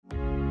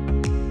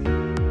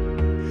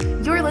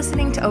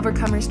listening to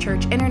Overcomers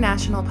Church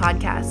International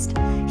podcast.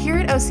 Here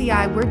at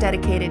OCI, we're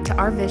dedicated to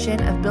our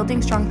vision of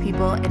building strong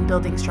people and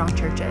building strong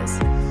churches.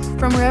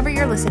 From wherever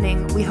you're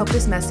listening, we hope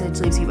this message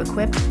leaves you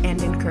equipped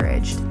and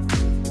encouraged.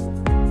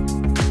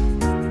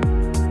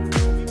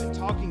 We've been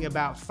talking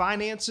about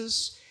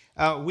finances.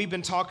 We've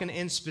been talking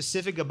in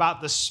specific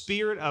about the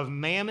spirit of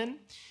mammon.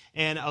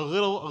 And a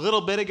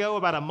little bit ago,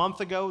 about a month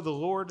ago, the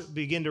Lord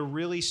began to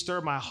really stir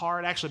my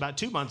heart. Actually, about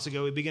 2 months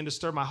ago, He began to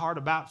stir my heart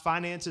about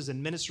finances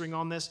and ministering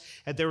on this.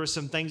 That there were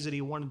some things that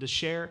He wanted to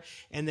share.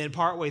 And then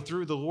partway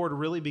through, the Lord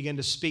really began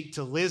to speak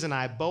to Liz and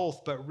I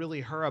both, but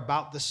really her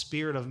about the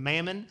spirit of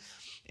mammon.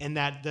 And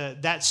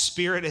that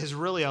spirit is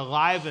really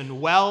alive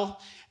and well.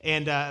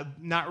 And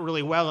not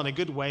really well in a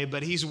good way,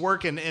 but He's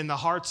working in the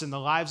hearts and the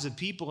lives of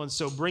people. And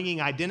so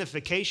bringing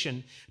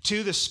identification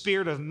to the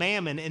spirit of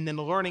mammon and then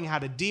learning how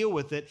to deal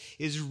with it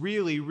is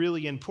really,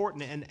 really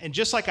important. And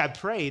just like I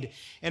prayed,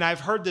 and I've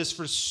heard this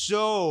for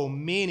so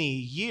many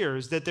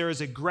years, that there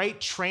is a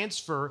great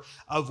transfer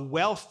of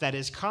wealth that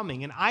is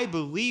coming. And I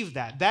believe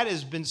that. That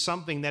has been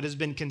something that has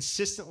been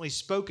consistently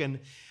spoken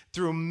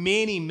through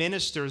many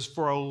ministers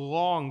for a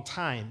long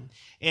time.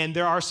 And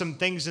there are some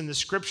things in the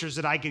scriptures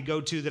that I could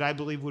go to that I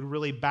believe would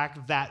really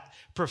back that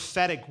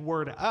prophetic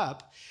word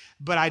up.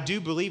 But I do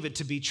believe it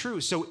to be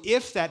true. So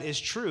if that is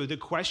true, the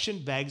question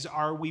begs,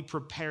 are we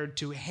prepared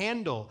to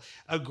handle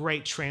a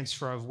great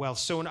transfer of wealth?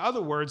 So in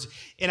other words,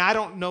 and I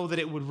don't know that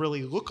it would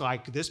really look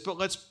like this, but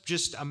let's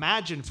just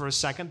imagine for a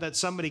second that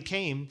somebody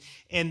came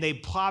and they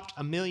plopped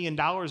 $1 million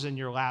in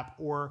your lap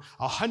or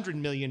 $100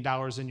 million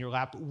in your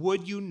lap.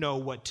 Would you know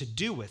what to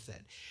do with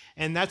it?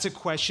 And that's a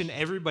question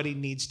everybody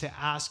needs to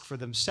ask for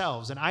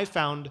themselves. And I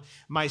found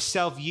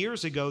myself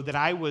years ago that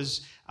I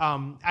was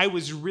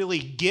really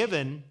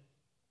given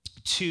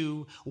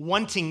to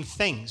wanting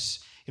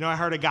things. You know, I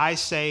heard a guy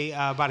say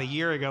about a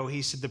year ago,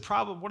 he said,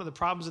 one of the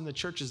problems in the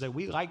church is that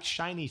we like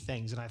shiny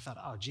things. And I thought,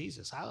 oh,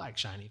 Jesus, I like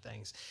shiny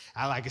things.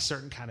 I like a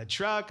certain kind of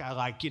truck. I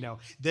like,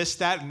 this,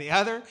 that, and the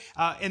other.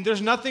 And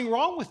there's nothing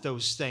wrong with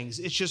those things.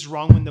 It's just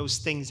wrong when those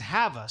things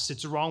have us.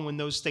 It's wrong when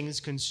those things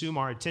consume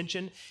our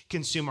attention,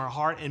 consume our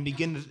heart, and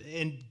begin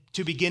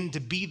to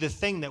be the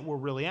thing that we're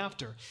really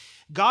after.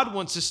 God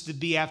wants us to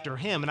be after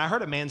Him. And I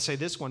heard a man say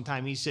this one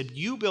time. He said,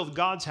 you build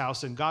God's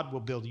house and God will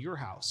build your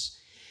house.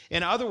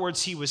 In other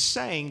words, he was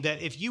saying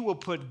that if you will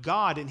put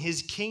God and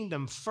His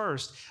kingdom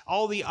first,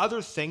 all the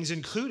other things,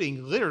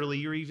 including literally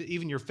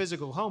even your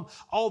physical home,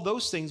 all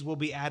those things will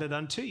be added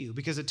unto you.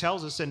 Because it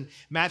tells us in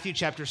Matthew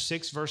chapter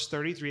 6, verse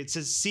 33, it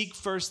says, seek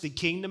first the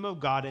kingdom of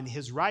God and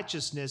His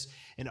righteousness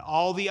and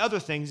all the other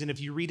things. And if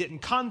you read it in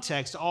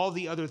context, all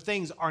the other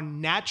things are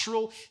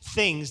natural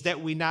things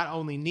that we not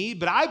only need,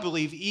 but I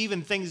believe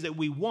even things that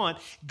we want.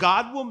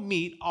 God will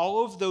meet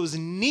all of those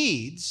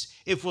needs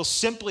if we'll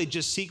simply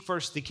just seek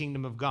first the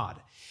kingdom of God.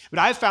 But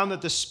I've found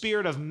that the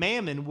spirit of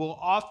mammon will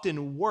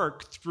often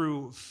work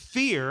through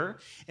fear,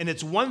 and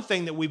it's one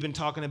thing that we've been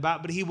talking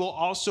about, but he will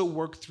also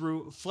work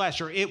through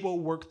flesh, or it will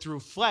work through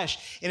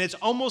flesh. And it's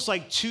almost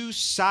like two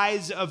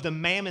sides of the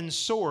mammon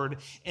sword,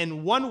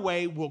 and one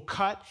way will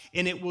cut,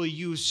 and it will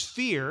use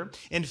fear,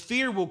 and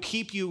fear will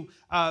keep you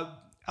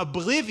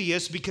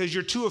oblivious because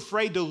you're too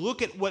afraid to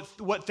look at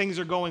what things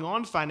are going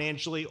on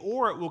financially,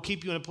 or it will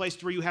keep you in a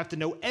place where you have to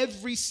know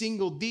every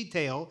single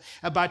detail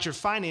about your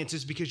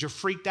finances because you're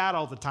freaked out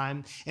all the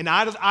time. And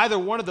either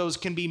one of those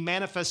can be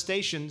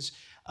manifestations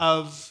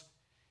of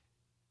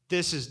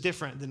this is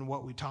different than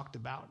what we talked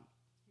about.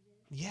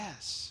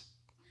 Yes.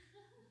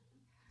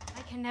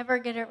 I can never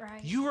get it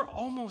right. You were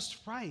almost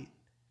right.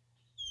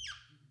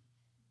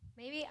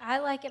 Maybe I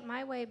like it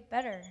my way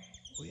better.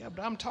 Well, yeah,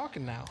 but I'm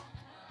talking now.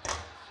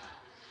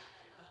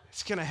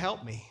 It's going to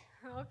help me.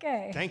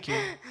 Okay. Thank you.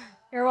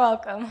 You're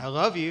welcome. I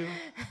love you.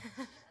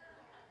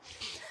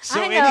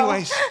 So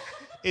anyways,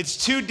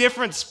 it's two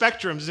different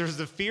spectrums. There's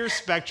the fear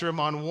spectrum.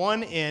 On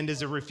one end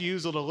is a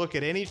refusal to look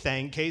at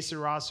anything, que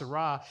sera,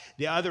 sera.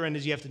 The other end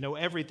is you have to know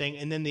everything.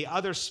 And then the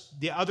other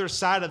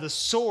side of the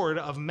sword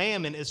of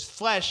mammon is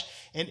flesh,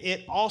 and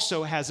it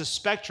also has a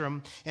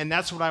spectrum. And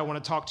that's what I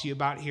want to talk to you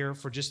about here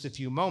for just a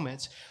few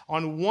moments.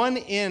 On one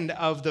end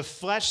of the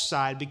flesh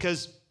side,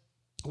 because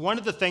one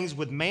of the things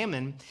with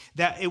mammon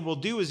that it will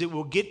do is it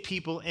will get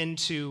people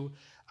into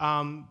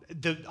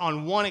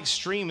on one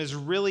extreme is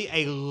really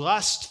a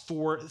lust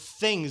for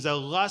things, a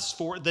lust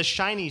for the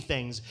shiny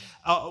things,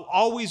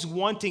 always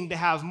wanting to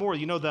have more.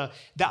 You know,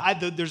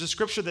 there's a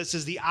scripture that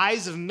says the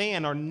eyes of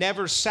man are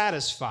never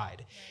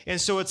satisfied. And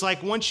so it's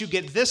like once you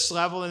get this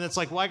level and it's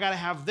like, well, I got to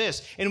have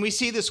this. And we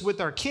see this with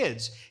our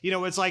kids. You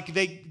know, it's like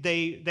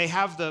they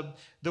have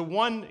the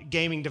one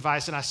gaming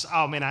device, and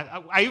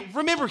I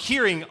remember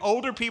hearing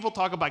older people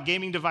talk about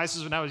gaming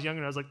devices when I was younger,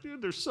 and I was like,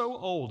 dude, they're so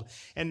old.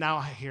 And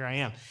now here I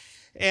am.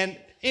 And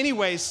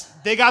anyways,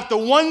 they got the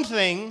one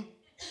thing,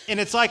 And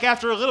it's like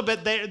after a little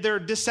bit, they're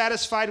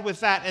dissatisfied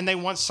with that and they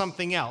want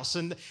something else.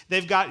 And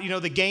they've got,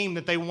 the game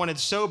that they wanted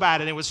so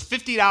bad and it was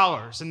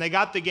 $50 and they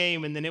got the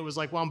game and then it was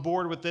like, well, I'm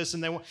bored with this.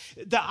 And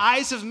the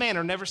eyes of man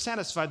are never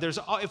satisfied.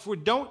 If we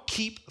don't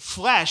keep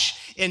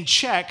flesh in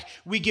check,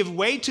 we give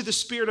way to the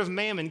spirit of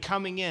mammon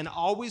coming in,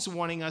 always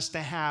wanting us to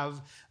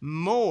have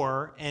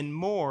more and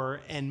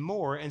more and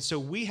more. And so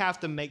we have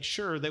to make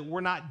sure that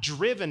we're not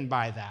driven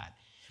by that.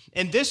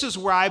 And this is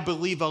where I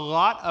believe a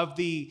lot of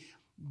the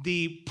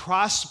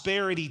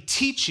prosperity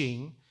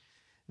teaching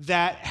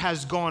that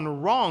has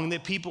gone wrong,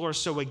 that people are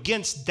so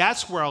against,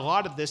 that's where a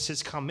lot of this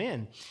has come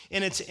in.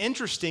 And it's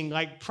interesting,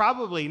 like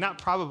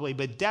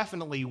but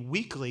definitely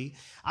weekly,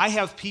 I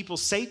have people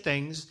say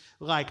things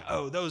like,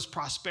 oh, those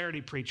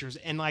prosperity preachers,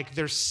 and like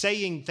they're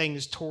saying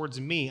things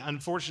towards me.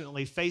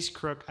 Unfortunately,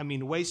 Facebook,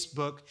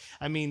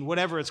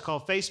 whatever it's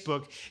called,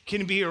 Facebook,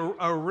 can be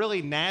a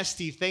really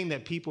nasty thing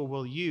that people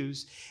will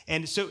use.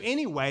 And so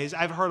anyways,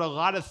 I've heard a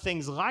lot of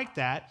things like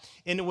that.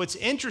 And what's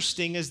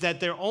interesting is that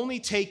they're only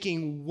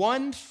taking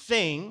one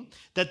thing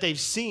that they've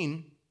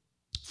seen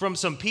from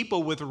some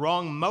people with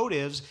wrong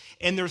motives,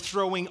 and they're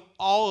throwing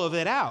all of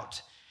it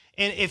out.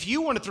 And if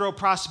you want to throw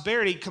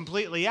prosperity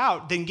completely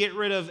out, then get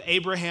rid of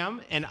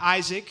Abraham and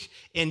Isaac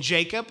and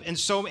Jacob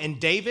and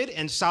David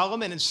and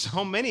Solomon and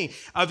so many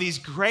of these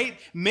great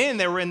men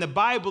that were in the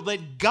Bible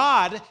that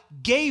God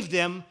gave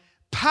them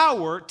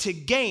power to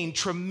gain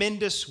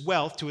tremendous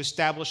wealth to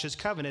establish his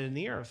covenant in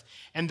the earth.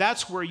 And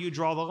that's where you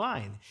draw the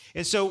line.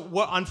 And so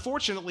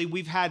unfortunately,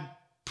 we've had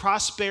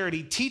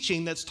prosperity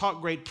teaching that's taught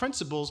great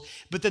principles,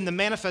 but then the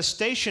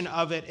manifestation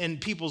of it in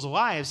people's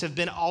lives have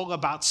been all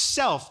about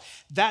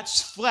self.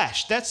 That's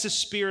flesh. That's the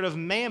spirit of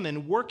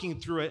mammon working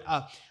through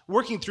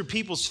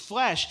people's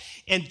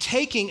flesh and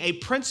taking a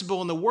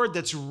principle in the word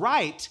that's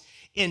right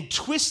and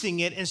twisting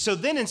it. And so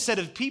then instead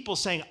of people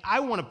saying, I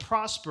want to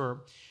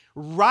prosper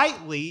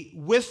rightly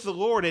with the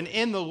Lord and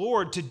in the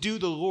Lord to do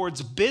the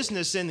Lord's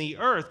business in the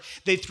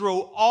earth, they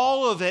throw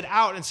all of it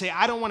out and say,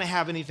 I don't want to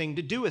have anything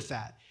to do with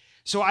that.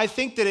 So I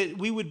think that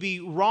we would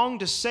be wrong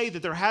to say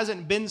that there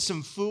hasn't been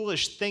some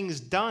foolish things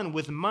done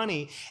with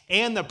money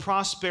and the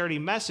prosperity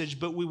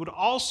message, but we would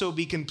also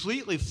be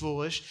completely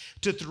foolish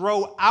to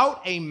throw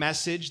out a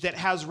message that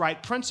has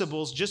right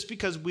principles just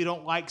because we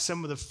don't like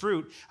some of the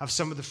fruit of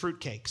some of the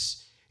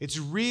fruitcakes. It's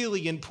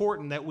really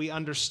important that we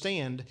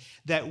understand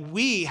that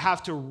we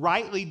have to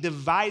rightly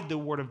divide the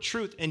word of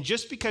truth. And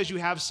just because you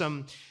have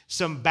some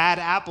bad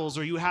apples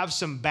or you have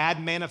some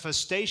bad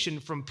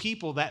manifestation from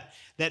people that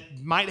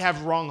might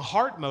have wrong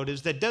heart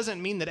motives, that doesn't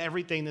mean that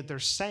everything that they're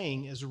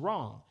saying is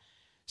wrong.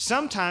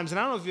 Sometimes, and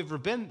I don't know if you've ever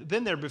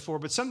been there before,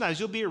 but sometimes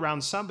you'll be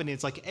around somebody,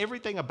 it's like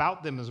everything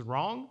about them is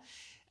wrong.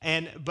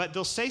 But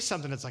they'll say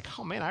something that's like,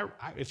 oh man,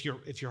 if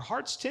your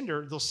heart's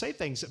tender, they'll say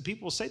things.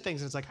 People will say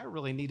things, and it's like, I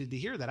really needed to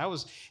hear that. I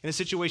was in a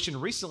situation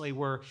recently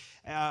where,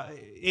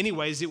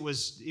 anyways, it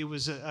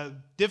was a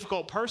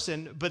difficult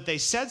person, but they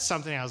said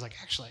something. I was like,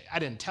 actually, I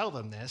didn't tell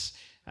them this,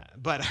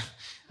 but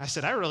I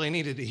said, I really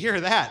needed to hear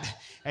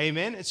that.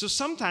 Amen. And so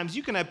sometimes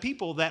you can have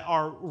people that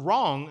are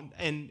wrong,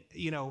 and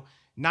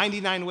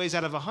 99 ways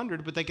out of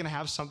 100, but they can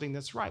have something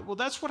that's right. Well,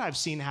 that's what I've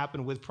seen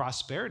happen with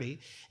prosperity,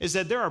 is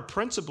that there are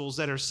principles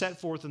that are set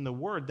forth in the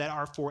word that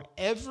are for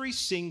every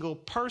single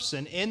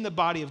person in the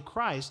body of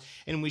Christ,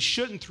 and we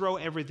shouldn't throw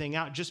everything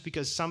out just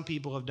because some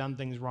people have done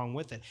things wrong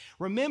with it.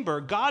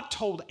 Remember, God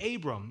told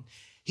Abram,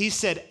 he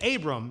said,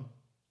 Abram,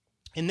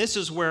 and this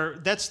is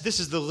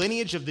the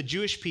lineage of the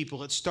Jewish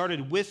people. It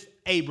started with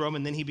Abram,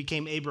 and then he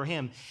became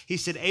Abraham. He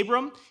said,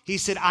 Abram, he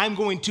said, I'm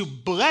going to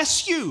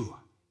bless you,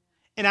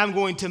 and I'm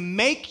going to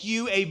make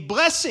you a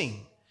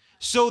blessing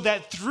so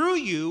that through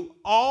you,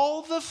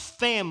 all the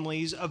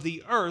families of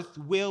the earth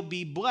will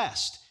be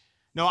blessed.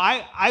 Now,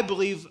 I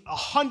believe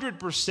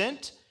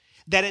 100%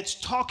 that it's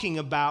talking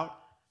about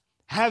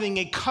having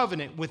a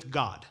covenant with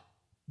God.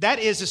 That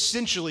is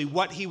essentially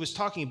what he was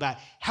talking about.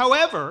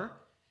 However,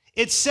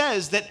 it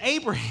says that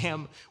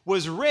Abraham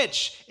was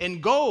rich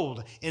in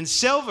gold and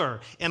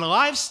silver and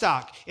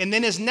livestock. And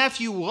then his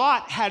nephew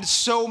Lot had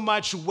so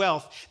much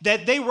wealth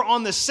that they were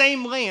on the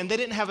same land. They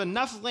didn't have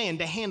enough land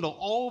to handle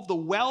all of the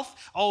wealth,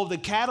 all of the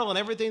cattle and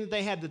everything that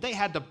they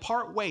had to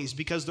part ways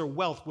because their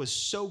wealth was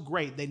so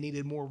great they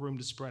needed more room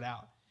to spread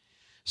out.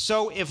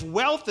 So if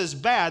wealth is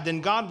bad,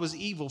 then God was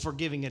evil for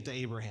giving it to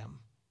Abraham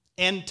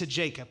and to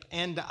Jacob,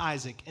 and to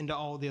Isaac, and to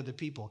all the other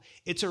people.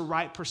 It's a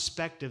right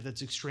perspective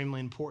that's extremely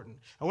important.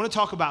 I want to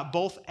talk about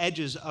both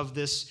edges of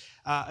this,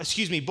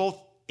 both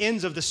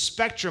ends of the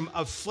spectrum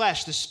of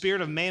flesh, the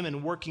spirit of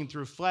mammon working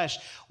through flesh.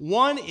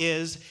 One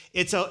is,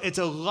 it's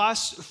a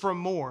lust for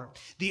more.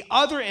 The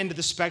other end of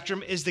the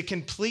spectrum is the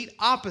complete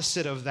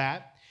opposite of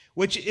that,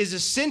 which is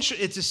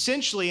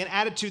essentially an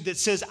attitude that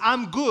says,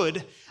 I'm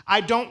good, I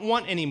don't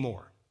want any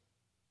more.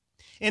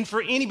 And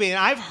for anybody, and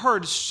I've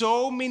heard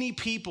so many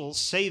people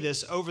say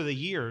this over the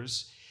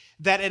years,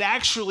 that it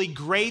actually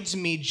grades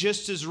me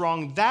just as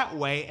wrong that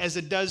way as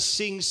it does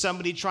seeing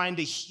somebody trying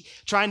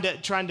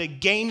to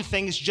gain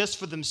things just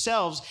for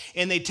themselves,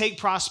 and they take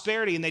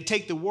prosperity and they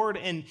take the word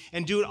and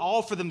do it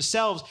all for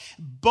themselves.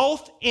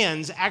 Both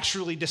ends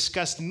actually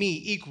disgust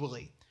me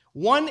equally.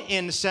 One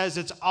end says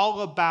it's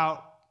all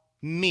about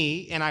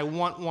me and I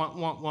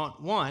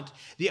want.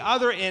 The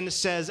other end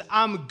says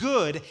I'm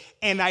good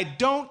and I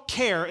don't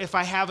care if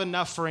I have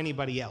enough for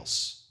anybody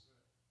else.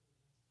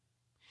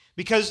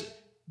 Because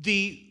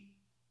the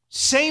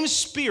same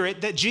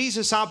spirit that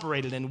Jesus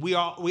operated in, we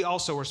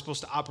also are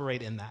supposed to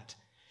operate in that.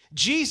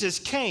 Jesus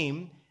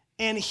came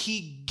and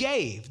he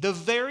gave. The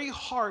very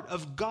heart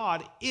of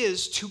God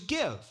is to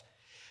give.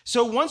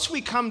 So once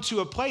we come to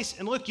a place,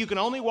 and look, you can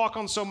only walk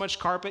on so much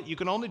carpet, you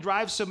can only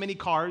drive so many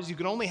cars, you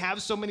can only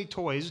have so many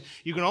toys,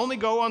 you can only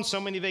go on so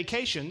many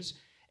vacations.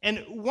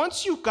 And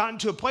once you've gotten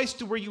to a place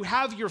to where you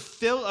have your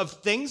fill of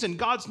things, and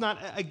God's not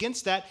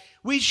against that,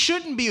 we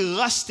shouldn't be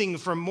lusting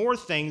for more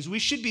things. We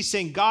should be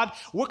saying, God,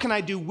 what can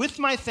I do with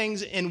my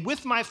things and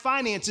with my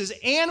finances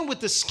and with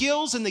the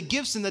skills and the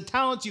gifts and the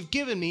talents you've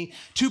given me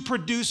to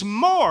produce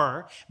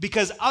more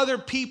because other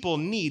people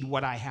need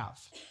what I have?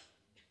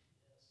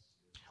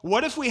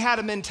 What if we had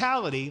a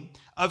mentality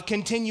of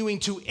continuing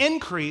to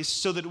increase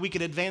so that we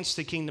could advance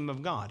the kingdom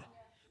of God?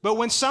 But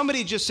when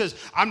somebody just says,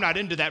 I'm not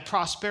into that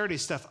prosperity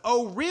stuff,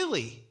 oh,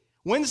 really?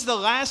 When's the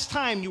last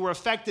time you were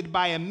affected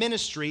by a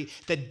ministry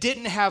that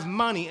didn't have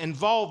money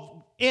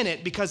involved in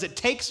it because it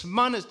takes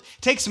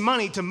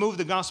money to move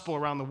the gospel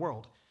around the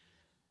world?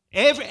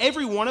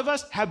 Every one of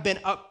us have been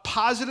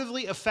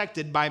positively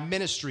affected by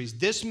ministries.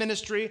 This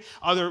ministry,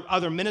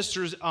 other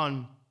ministers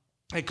on,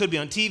 it could be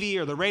on TV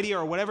or the radio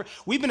or whatever.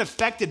 We've been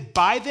affected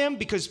by them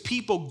because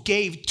people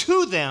gave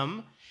to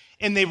them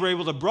and they were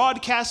able to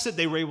broadcast it.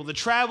 They were able to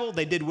travel.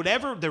 They did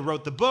whatever. They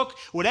wrote the book,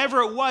 whatever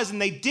it was, and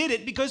they did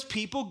it because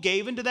people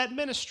gave into that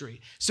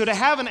ministry. So to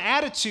have an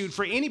attitude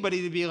for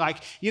anybody to be like,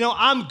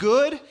 I'm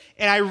good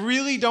and I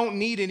really don't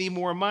need any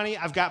more money.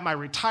 I've got my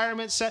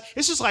retirement set.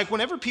 It's just like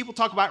whenever people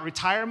talk about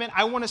retirement,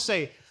 I want to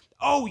say,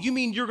 oh, you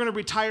mean you're going to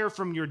retire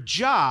from your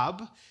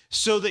job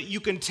so that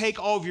you can take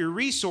all of your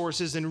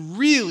resources and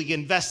really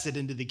invest it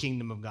into the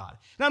kingdom of God?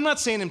 And I'm not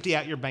saying empty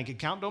out your bank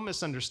account. Don't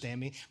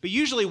misunderstand me. But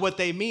usually what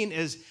they mean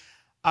is,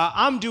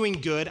 I'm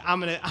doing good. I'm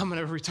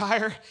gonna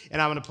retire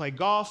and I'm gonna play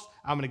golf.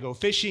 I'm gonna go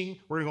fishing.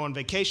 We're gonna go on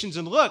vacations.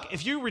 And look,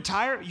 if you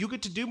retire, you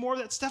get to do more of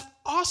that stuff.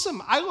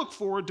 Awesome. I look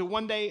forward to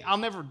one day. I'll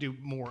never do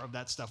more of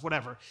that stuff.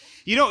 Whatever.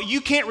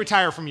 You can't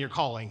retire from your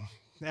calling.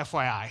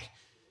 FYI.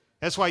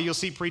 That's why you'll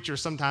see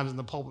preachers sometimes in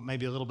the pulpit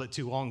maybe a little bit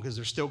too long because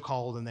they're still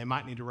called and they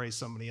might need to raise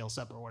somebody else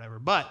up or whatever.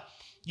 But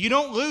you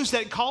don't lose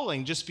that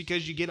calling just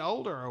because you get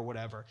older or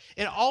whatever.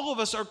 And all of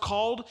us are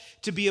called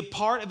to be a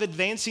part of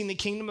advancing the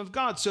kingdom of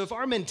God. So if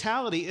our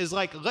mentality is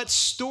like, let's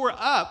store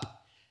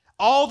up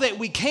all that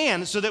we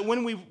can so that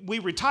when we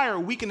retire,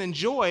 we can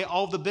enjoy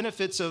all the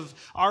benefits of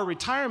our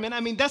retirement.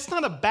 I mean, that's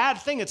not a bad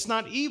thing. It's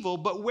not evil,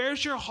 but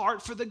where's your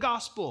heart for the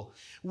gospel?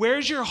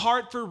 Where's your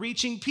heart for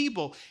reaching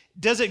people?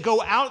 Does it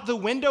go out the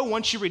window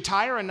once you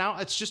retire and now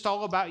it's just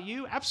all about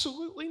you?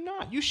 Absolutely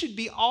not. You should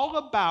be all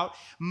about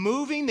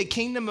moving the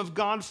kingdom of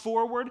God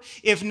forward.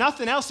 If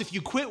nothing else, if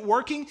you quit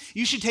working,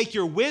 you should take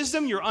your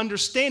wisdom, your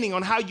understanding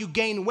on how you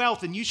gain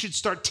wealth, and you should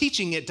start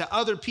teaching it to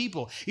other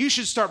people. You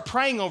should start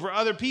praying over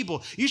other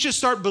people. You should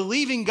start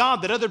believing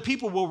God that other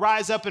people will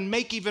rise up and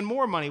make even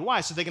more money.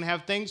 Why? So they can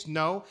have things?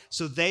 No.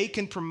 So they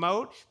can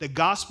promote the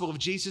gospel of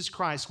Jesus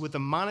Christ with the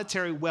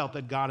monetary wealth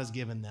that God has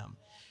given them.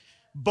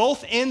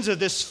 Both ends of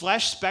this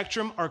flesh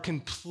spectrum are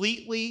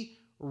completely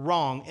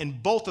wrong,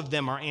 and both of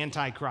them are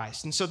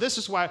anti-Christ. And so this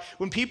is why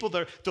when people,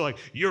 they're like,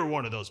 you're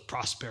one of those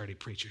prosperity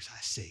preachers.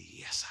 I say,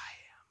 yes, I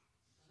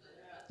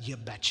am. You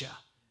betcha.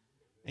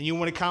 And you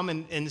want to come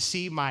and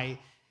see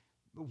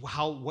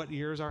what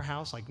year is our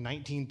house? Like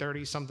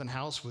 1930 something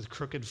house with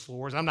crooked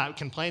floors. I'm not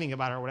complaining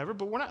about it or whatever,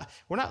 but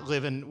we're not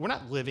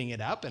living it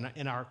up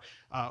in our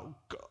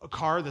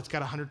car that's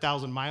got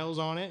 100,000 miles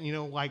on it.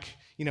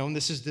 And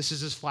this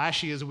is as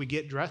flashy as we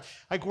get dressed.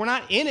 Like, we're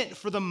not in it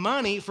for the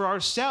money for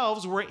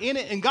ourselves. We're in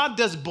it, and God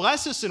does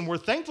bless us, and we're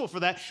thankful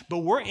for that. But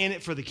we're in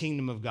it for the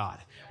kingdom of God.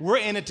 We're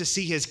in it to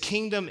see His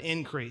kingdom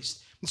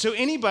increased. And so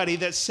anybody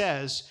that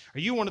says, "Are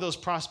you one of those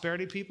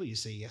prosperity people?" You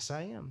say, "Yes,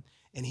 I am."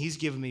 And He's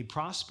given me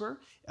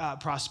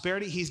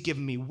prosperity. He's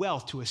given me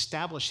wealth to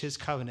establish His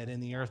covenant in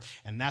the earth.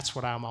 And that's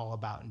what I'm all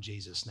about in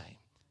Jesus' name.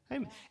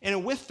 Amen.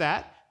 And with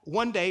that,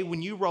 one day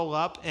when you roll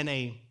up in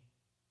a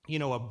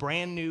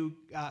brand new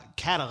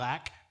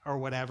Cadillac or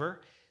whatever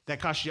that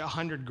costs you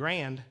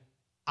 $100,000,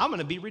 I'm going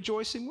to be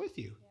rejoicing with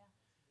you.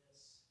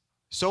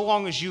 So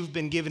long as you've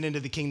been given into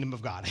the kingdom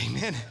of God.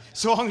 Amen.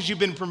 So long as you've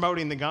been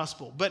promoting the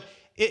gospel. But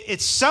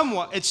it's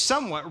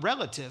somewhat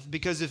relative,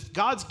 because if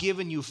God's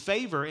given you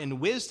favor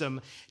and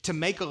wisdom to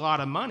make a lot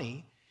of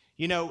money,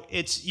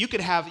 you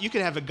could have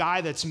a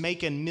guy that's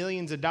making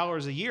millions of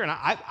dollars a year. And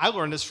I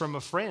learned this from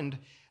a friend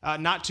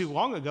not too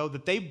long ago,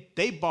 that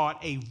they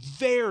bought a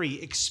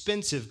very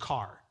expensive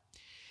car.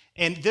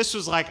 And this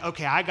was like,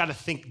 okay, I got to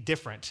think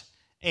different.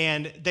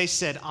 And they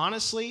said,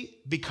 honestly,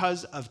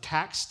 because of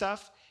tax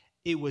stuff,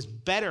 it was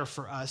better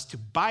for us to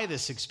buy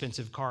this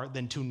expensive car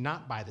than to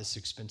not buy this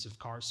expensive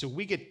car. So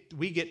we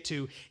get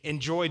to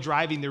enjoy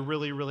driving the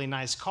really, really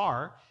nice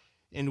car,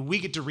 and we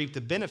get to reap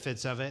the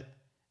benefits of it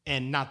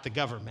and not the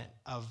government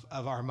of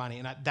our money.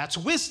 And that's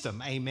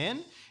wisdom,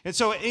 amen? And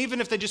so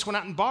even if they just went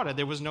out and bought it,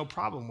 there was no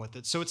problem with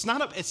it. So it's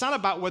not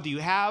about whether you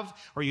have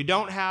or you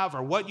don't have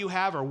or what you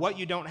have or what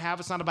you don't have.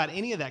 It's not about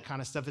any of that kind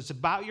of stuff. It's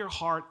about your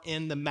heart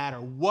in the matter.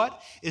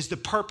 What is the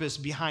purpose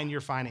behind your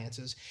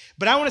finances?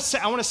 But I want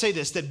to say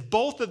this, that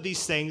both of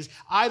these things,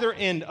 either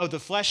end of the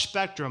flesh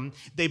spectrum,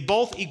 they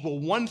both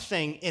equal one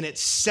thing, and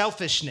it's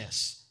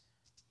selfishness.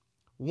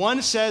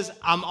 One says,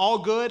 I'm all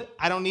good,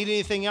 I don't need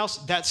anything else.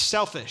 That's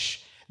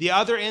selfish. The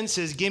other end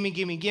says, gimme,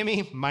 gimme,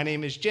 gimme. My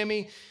name is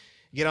Jimmy.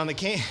 Get on the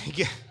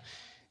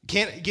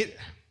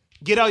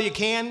get all you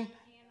can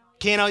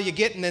all you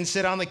get, and then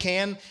sit on the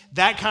can.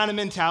 That kind of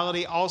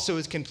mentality also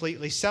is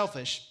completely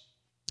selfish.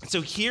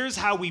 So here's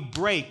how we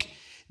break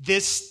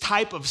this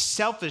type of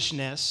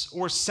selfishness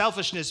or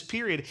selfishness,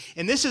 period.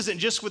 And this isn't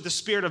just with the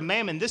spirit of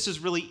mammon. This is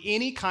really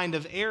any kind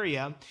of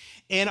area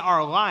in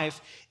our life,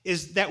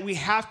 is that we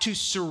have to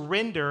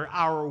surrender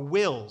our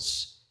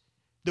wills.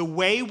 The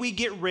way we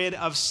get rid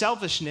of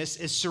selfishness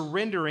is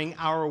surrendering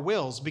our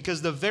wills,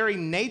 because the very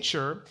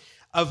nature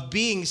of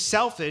being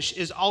selfish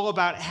is all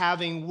about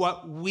having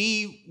what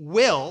we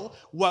will,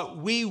 what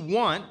we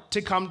want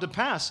to come to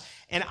pass.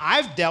 And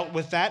I've dealt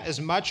with that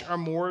as much or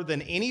more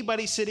than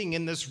anybody sitting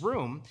in this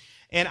room.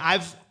 And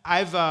I've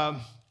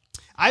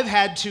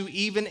had to,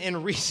 even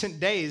in recent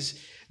days,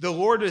 the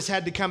Lord has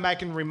had to come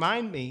back and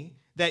remind me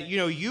that,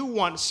 you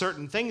want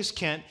certain things,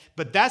 Kent,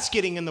 but that's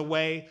getting in the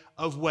way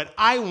of what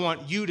I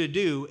want you to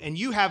do. And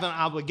you have an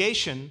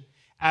obligation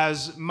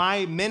as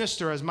my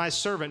minister, as my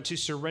servant, to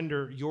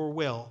surrender your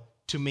will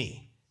to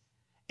me.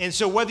 And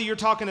so whether you're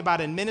talking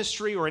about in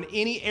ministry or in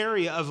any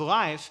area of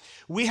life,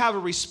 we have a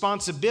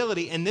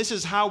responsibility. And this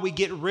is how we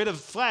get rid of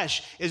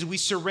flesh, is we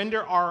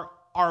surrender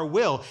our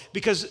will.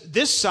 Because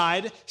this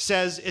side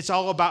says it's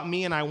all about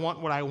me and I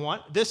want what I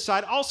want. This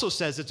side also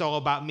says it's all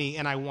about me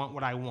and I want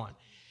what I want.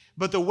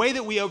 But the way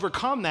that we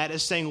overcome that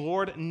is saying,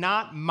 Lord,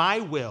 not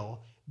my will,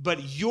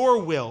 but your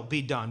will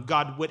be done.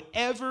 God,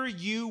 whatever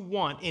you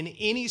want in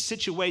any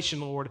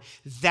situation, Lord,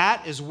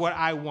 that is what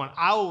I want.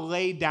 I'll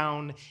lay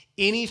down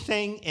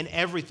anything and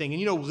everything.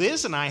 And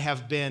Liz and I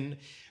have been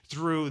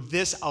through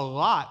this a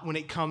lot when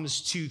it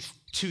comes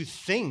to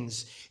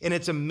things. And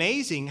it's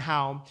amazing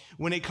how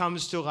when it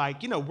comes to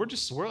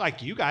we're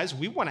like you guys,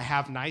 we want to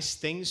have nice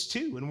things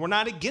too. And we're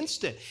not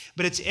against it.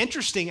 But it's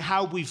interesting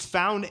how we've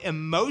found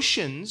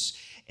emotions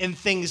and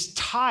things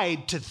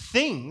tied to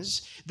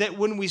things that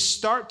when we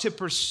start to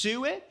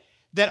pursue it,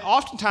 that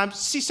oftentimes,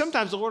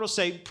 sometimes the Lord will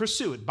say,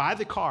 pursue it, buy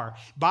the car,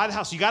 buy the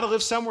house. You got to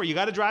live somewhere. You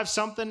got to drive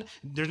something.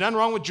 There's nothing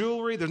wrong with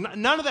jewelry. There's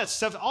none of that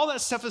stuff. All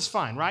that stuff is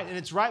fine, right? In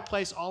its right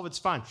place, all of it's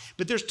fine.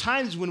 But there's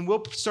times when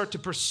we'll start to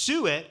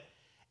pursue it,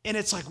 and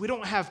it's like we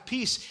don't have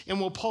peace, and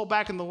we'll pull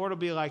back, and the Lord will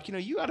be like,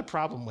 you got a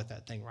problem with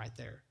that thing right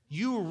there.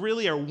 You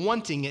really are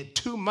wanting it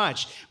too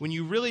much when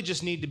you really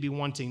just need to be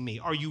wanting me.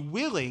 Are you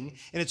willing,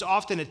 and it's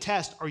often a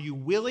test, are you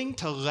willing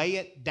to lay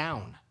it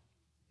down?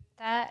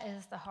 That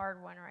is the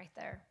hard one right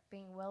there,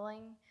 being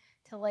willing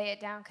to lay it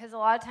down. Because a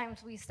lot of times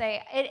we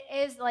say, it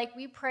is like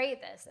we pray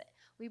this.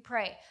 We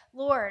pray,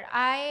 Lord,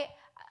 I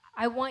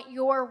want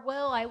your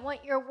will. I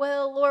want your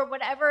will, Lord.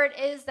 Whatever it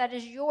is that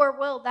is your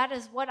will, that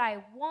is what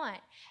I want.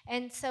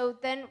 And so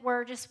then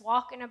we're just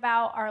walking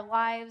about our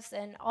lives,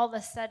 and all of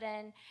a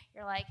sudden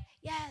you're like,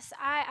 yes,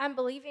 I'm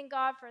believing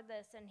God for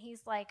this. And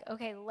he's like,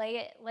 okay, lay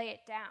it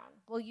down.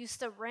 Will you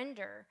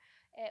surrender?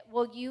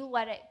 Will you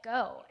let it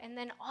go? And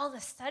then all of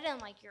a sudden,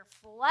 like your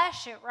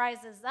flesh, it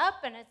rises up,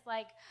 and it's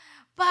like,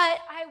 but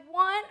I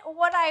want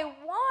what I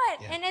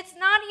want. Yeah. And it's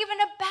not even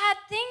a bad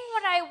thing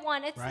what I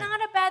want. It's not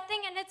a bad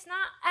thing, and it's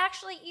not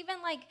actually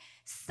even like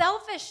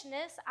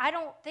selfishness, I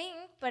don't think,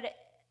 but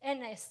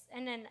in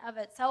and of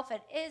itself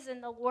it is.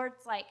 And the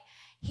Lord's like,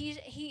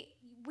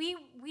 we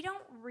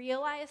don't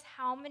realize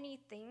how many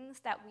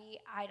things that we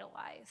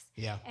idolize,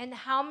 and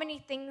how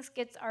many things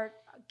get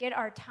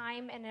our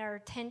time and our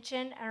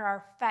attention and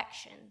our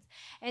affections,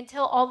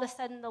 until all of a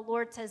sudden the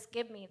Lord says,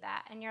 give me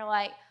that. And you're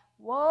like,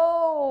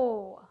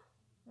 whoa.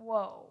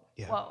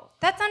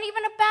 That's not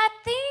even a bad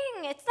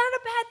thing. It's not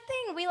a bad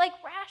thing. We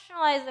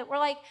rationalize it. We're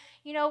like,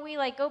 we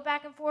go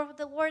back and forth with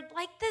the Lord.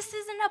 Like, this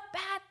isn't a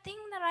bad thing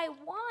that I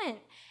want.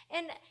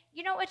 And,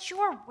 it's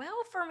your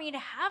will for me to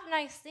have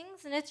nice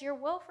things, and it's your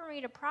will for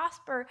me to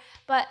prosper.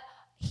 But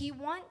he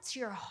wants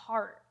your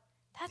heart.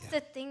 That's the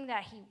thing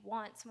that he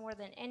wants more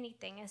than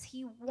anything, is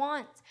he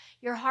wants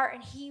your heart.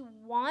 And he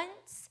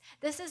wants,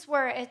 this is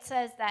where it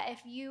says that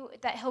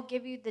that he'll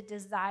give you the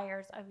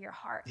desires of your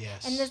heart.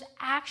 Yes. And this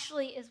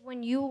actually is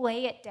when you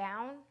lay it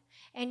down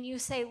and you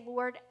say,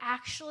 Lord,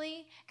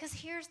 actually, because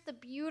here's the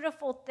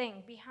beautiful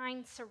thing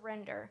behind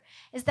surrender,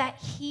 is that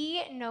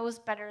he knows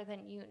better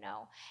than you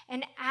know.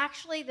 And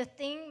actually the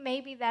thing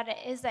maybe that it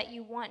is that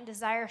you want and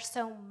desire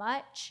so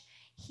much,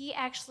 he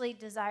actually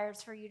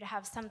desires for you to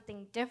have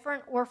something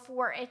different, or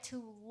for it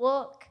to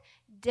look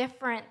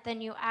different than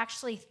you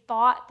actually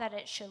thought that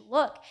it should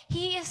look.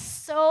 He is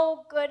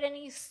so good, and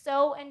he's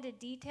so into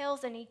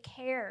details, and he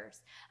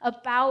cares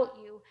about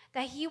you,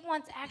 that he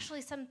wants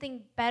actually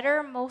something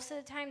better most of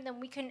the time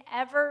than we can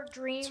ever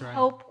dream,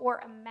 hope,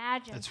 or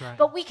imagine. That's right.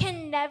 But we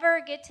can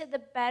never get to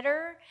the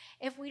better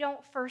if we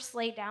don't first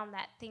lay down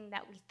that thing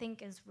that we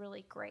think is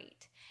really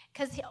great.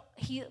 Because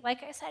he,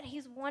 like I said,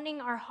 he's wanting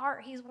our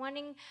heart. He's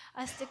wanting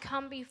us to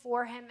come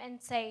before him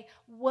and say,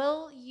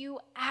 will you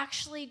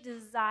actually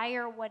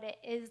desire what it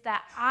is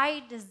that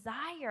I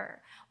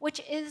desire,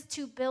 which is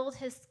to build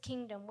his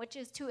kingdom, which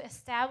is to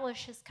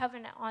establish his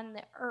covenant on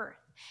the earth.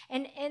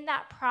 And in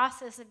that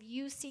process of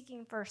you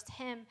seeking first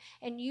him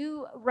and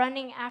you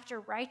running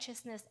after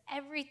righteousness,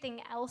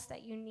 everything else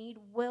that you need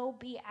will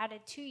be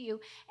added to you.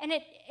 And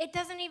it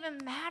doesn't even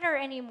matter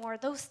anymore.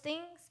 Those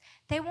things,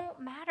 they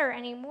won't matter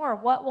anymore.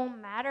 What will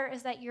matter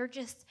is that you're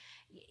just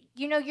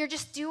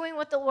doing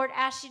what the Lord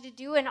asked you to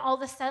do, and all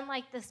of a sudden,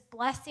 like, this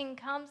blessing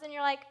comes, and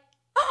you're like,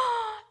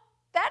 oh,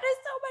 that is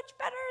so much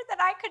better than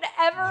I could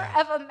ever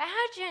have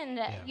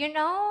imagined, you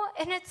know?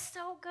 And it's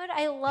so good.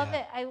 I love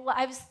it.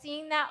 I've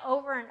seen that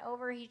over and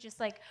over. He just,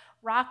 like,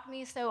 rocked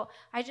me. So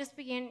I just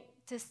began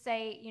to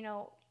say, you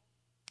know,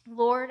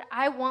 Lord,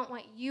 I want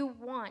what you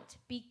want,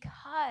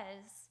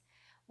 because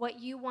what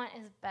you want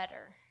is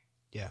better.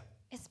 Yeah.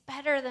 It's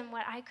better than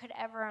what I could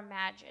ever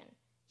imagine.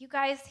 You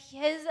guys,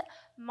 his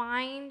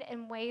mind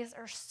and ways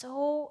are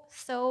so,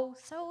 so,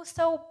 so,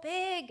 so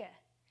big.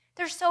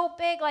 They're so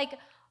big, like,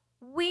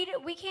 we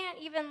can't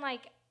even,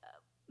 like,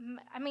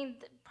 I mean,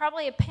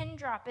 probably a pin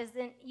drop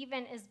isn't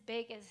even as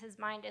big as his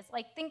mind is.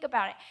 Like, think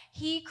about it.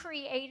 He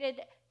created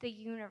the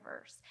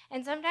universe.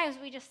 And sometimes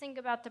we just think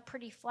about the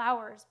pretty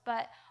flowers,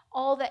 but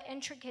all the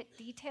intricate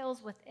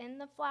details within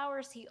the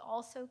flowers he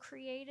also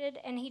created.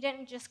 And he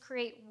didn't just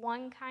create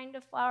one kind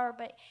of flower,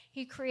 but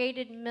he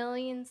created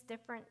millions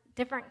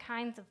different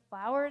kinds of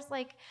flowers.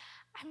 Like,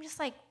 I'm just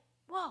like,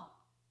 whoa.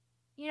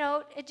 You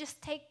know, it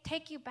just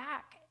take you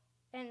back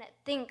and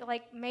think,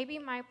 like, maybe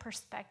my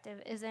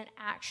perspective isn't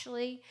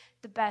actually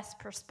the best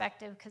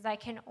perspective, because I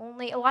can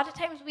only, a lot of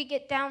times we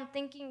get down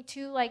thinking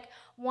too, like,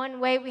 one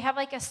way. We have,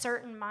 like, a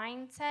certain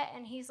mindset,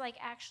 and he's like,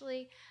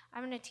 actually,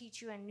 I'm going to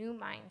teach you a new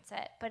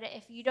mindset. But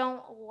if you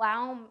don't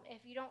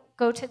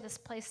go to this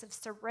place of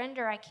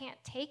surrender, I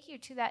can't take you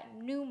to that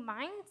new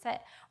mindset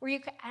where you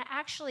can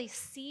actually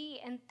see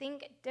and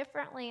think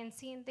differently and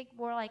see and think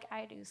more like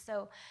I do.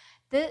 So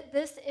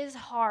this is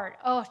hard.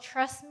 Oh,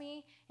 trust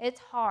me, it's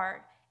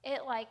hard.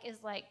 It, like,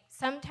 is like,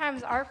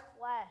 sometimes our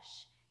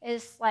flesh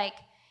is like,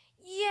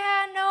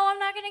 yeah, no, I'm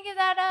not going to give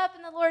that up.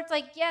 And the Lord's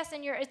like, yes.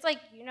 And it's like,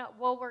 you know,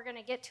 well, we're going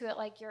to get to it.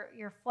 Like,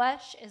 your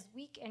flesh is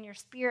weak and your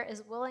spirit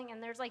is willing.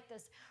 And there's, like,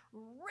 this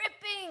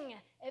ripping.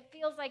 It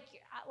feels like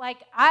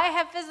I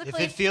have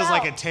physically If it feels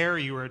felt, like a tear,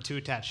 you were too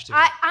attached to it.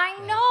 I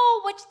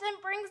know, which then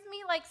brings me,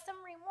 like, some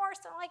remorse.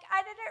 I'm like,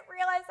 I didn't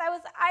realize I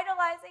was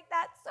idolizing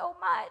that so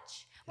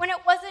much when it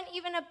wasn't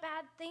even a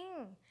bad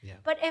thing. Yeah.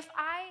 But if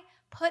I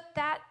put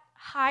that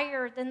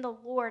higher than the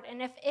Lord,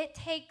 and if it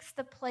takes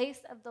the place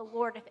of the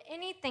Lord, if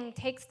anything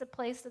takes the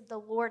place of the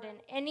Lord in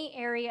any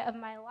area of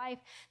my life,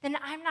 then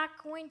I'm not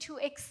going to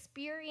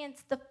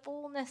experience the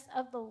fullness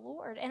of the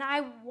Lord. And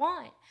I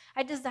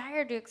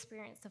desire to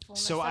experience the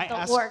fullness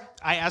of the Lord.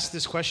 I asked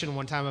this question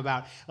one time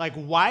about, like,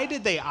 why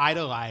did they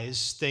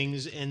idolize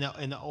things in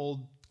the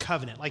old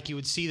covenant? Like, you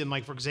would see them,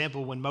 like, for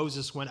example, when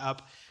Moses went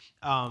up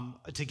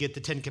to get the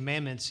 10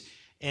 Commandments,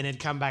 and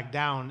had come back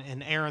down,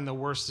 and Aaron, the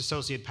worst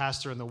associate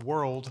pastor in the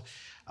world,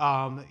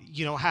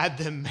 had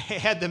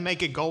them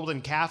make a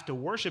golden calf to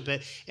worship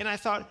it. And I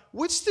thought,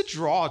 what's the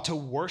draw to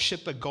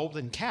worship a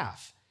golden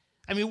calf?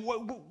 I mean,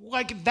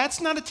 that's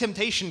not a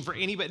temptation for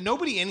anybody.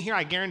 Nobody in here,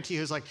 I guarantee,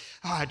 who's like,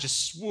 I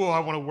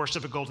want to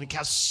worship a golden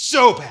calf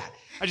so bad.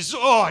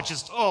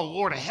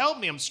 Lord, help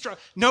me.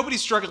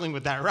 Nobody's struggling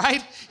with that,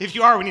 right? If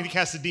you are, we need to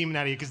cast a demon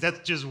out of you, because that's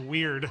just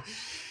weird.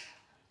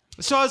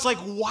 So I was like,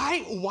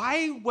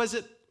 why was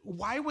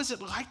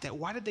it like that?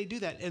 Why did they do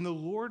that? And the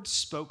Lord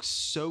spoke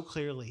so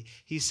clearly.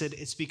 He said,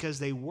 it's because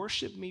they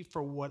worshiped me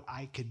for what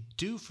I could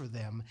do for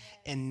them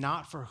and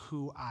not for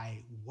who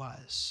I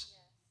was.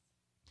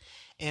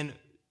 And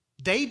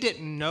they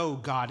didn't know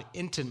God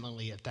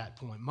intimately at that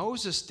point.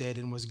 Moses did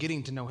and was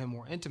getting to know him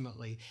more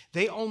intimately.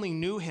 They only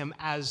knew him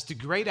as the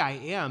great I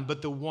am,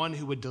 but the one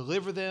who would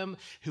deliver them,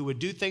 who would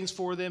do things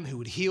for them, who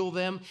would heal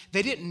them.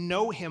 They didn't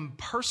know him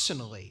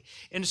personally.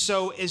 And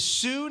so as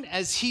soon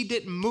as he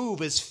didn't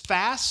move as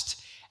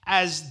fast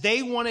as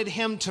they wanted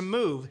him to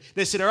move,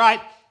 they said, all right,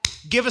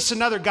 give us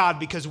another God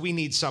because we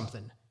need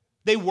something.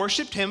 They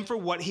worshiped him for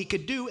what he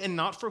could do and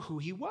not for who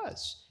he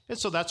was. And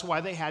so that's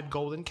why they had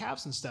golden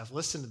calves and stuff.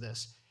 Listen to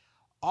this.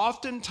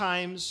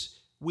 Oftentimes,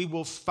 we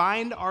will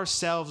find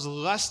ourselves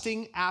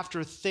lusting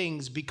after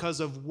things because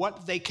of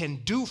what they can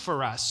do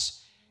for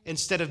us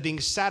instead of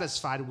being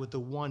satisfied with the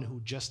one who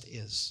just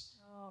is.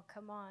 Oh,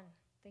 come on.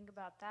 Think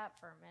about that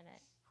for a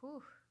minute.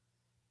 Whew.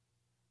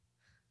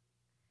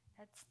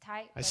 That's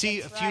tight. I see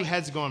a few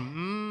heads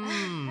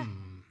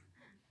going,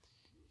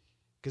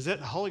 because the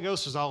Holy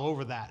Ghost is all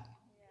over that.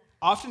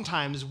 Yeah.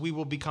 Oftentimes, we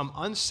will become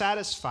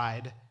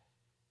unsatisfied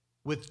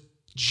with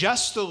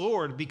just the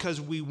Lord because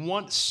we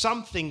want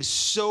something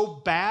so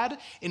bad,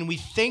 and we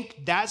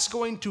think that's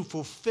going to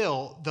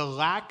fulfill the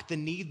lack, the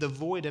need, the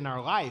void in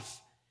our life.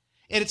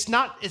 And it's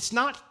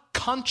not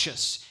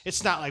conscious.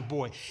 It's not like,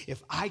 boy,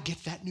 if I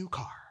get that new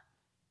car,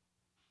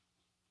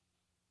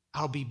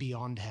 I'll be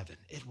beyond heaven.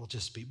 It will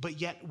just be.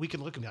 But yet we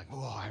can look and be like,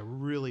 oh, I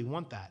really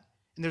want that.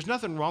 And there's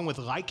nothing wrong with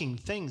liking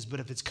things, but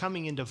if it's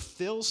coming in to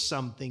fill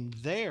something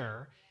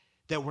there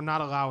that we're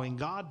not allowing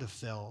God to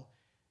fill,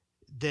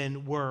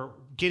 then we're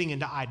getting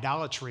into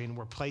idolatry and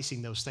we're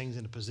placing those things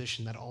in a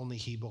position that only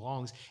he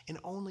belongs. And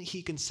only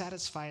he can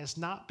satisfy us,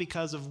 not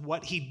because of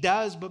what he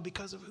does, but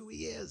because of who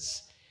he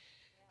is.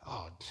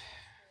 Oh,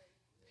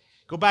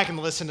 go back and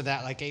listen to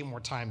that like 8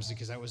 more times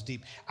because that was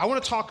deep. I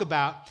want to talk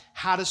about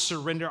how to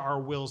surrender our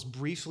wills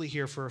briefly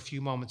here for a few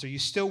moments. Are you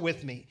still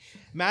with me?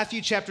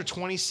 Matthew chapter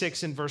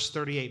 26 and verse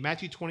 38.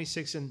 Matthew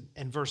 26 and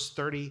verse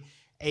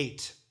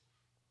 38.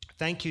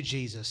 Thank you,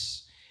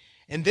 Jesus.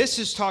 And this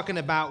is talking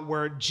about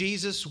where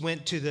Jesus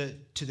went to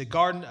the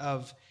Garden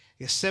of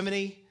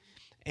Gethsemane,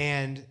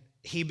 and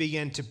he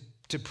began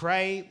to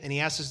pray, and he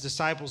asked his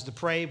disciples to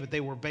pray, but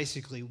they were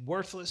basically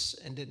worthless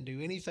and didn't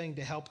do anything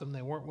to help them.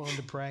 They weren't willing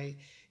to pray.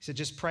 He said,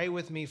 just pray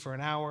with me for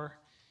an hour.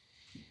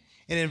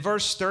 And in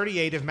verse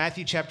 38 of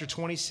Matthew chapter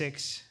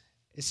 26,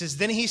 it says,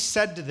 then he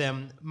said to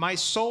them, my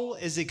soul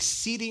is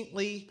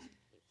exceedingly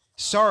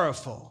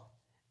sorrowful,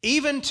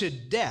 even to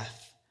death.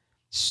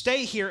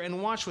 Stay here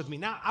and watch with me.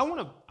 Now, I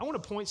want to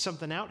point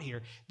something out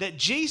here, that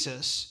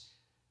Jesus,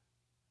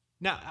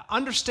 now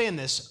understand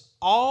this,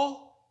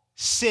 all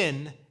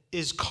sin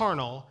is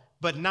carnal,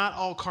 but not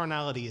all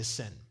carnality is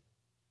sin.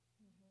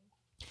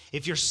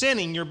 If you're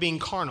sinning, you're being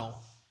carnal.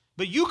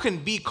 But you can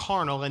be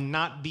carnal and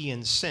not be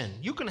in sin.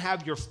 You can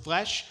have your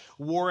flesh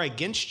war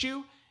against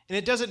you, and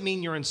it doesn't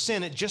mean you're in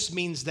sin. It just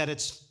means that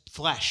it's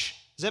flesh.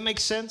 Does that make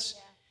sense?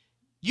 Yeah.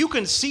 You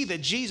can see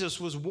that Jesus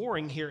was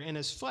warring here in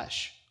his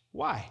flesh.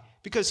 Why?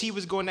 Because he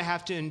was going to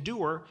have to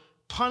endure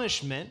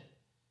punishment,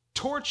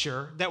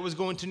 torture that was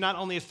going to not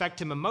only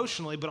affect him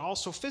emotionally, but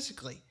also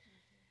physically.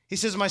 He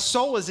says, my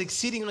soul is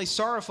exceedingly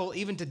sorrowful,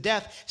 even to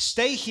death.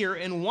 Stay here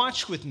and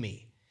watch with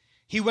me.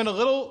 He went a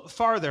little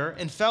farther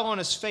and fell on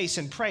his face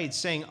and prayed,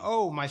 saying,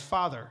 oh, my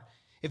Father,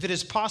 if it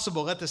is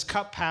possible, let this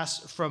cup pass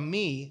from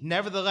me.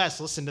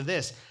 Nevertheless, listen to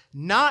this,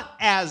 not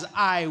as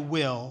I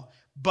will,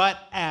 but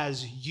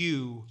as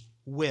you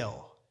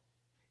will.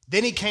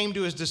 Then he came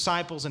to his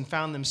disciples and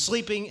found them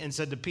sleeping and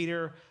said to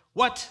Peter,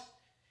 what?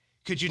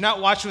 Could you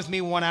not watch with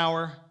me 1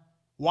 hour?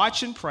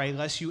 Watch and pray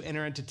lest you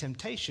enter into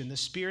temptation. The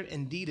spirit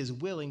indeed is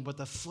willing, but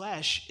the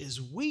flesh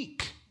is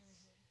weak.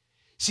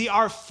 See,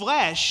 our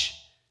flesh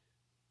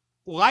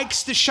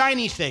likes the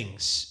shiny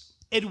things.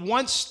 It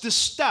wants the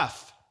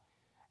stuff.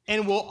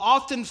 And we'll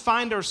often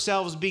find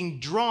ourselves being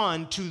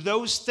drawn to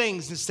those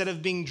things instead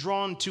of being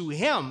drawn to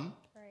him.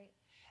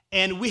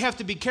 And we have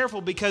to be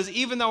careful because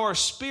even though our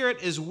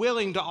spirit is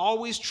willing to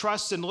always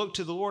trust and look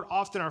to the Lord,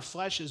 often our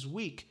flesh is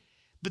weak.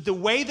 But the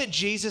way that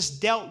Jesus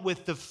dealt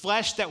with the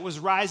flesh that was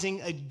rising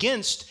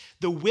against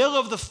the will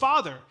of the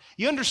Father,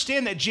 you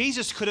understand that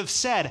Jesus could have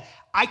said,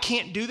 I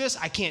can't do this,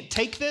 I can't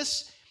take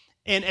this.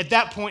 And at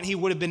that point, he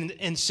would have been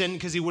in sin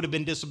because he would have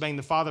been disobeying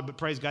the Father, but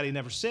praise God, he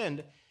never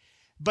sinned.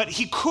 But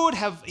he could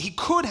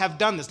have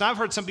done this. Now, I've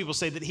heard some people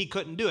say that he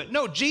couldn't do it.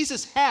 No,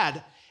 Jesus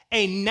had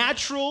a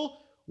natural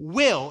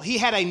will. He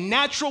had a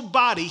natural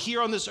body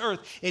here on this earth,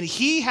 and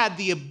he had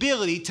the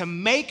ability to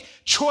make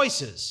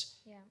choices.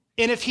 Yeah.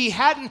 And if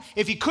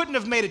he couldn't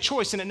have made a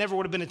choice, then it never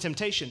would have been a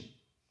temptation.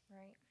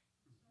 Right.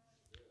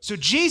 So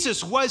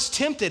Jesus was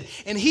tempted,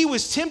 and he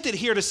was tempted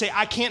here to say,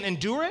 I can't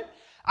endure it.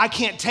 I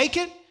can't take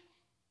it.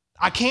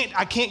 I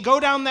can't go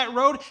down that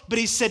road. But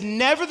he said,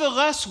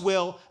 nevertheless,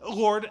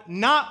 Lord,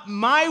 not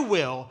my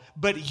will,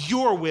 but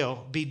your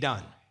will be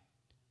done.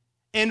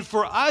 And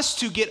for us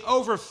to get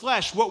over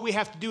flesh, what we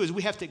have to do is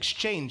we have to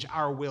exchange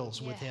our wills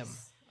with him.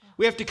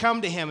 We have to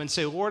come to him and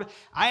say, Lord,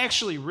 I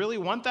actually really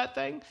want that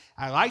thing.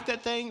 I like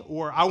that thing,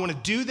 or I want to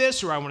do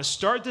this, or I want to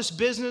start this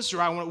business,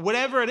 or I want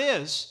whatever it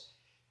is.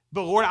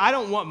 But Lord, I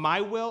don't want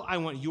my will. I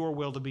want your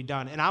will to be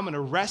done. And I'm going to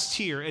rest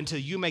here until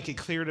you make it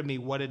clear to me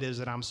what it is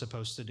that I'm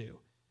supposed to do.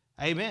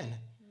 Amen.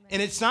 And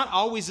it's not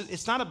always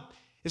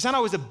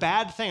a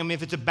bad thing. I mean,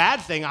 if it's a bad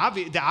thing,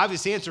 the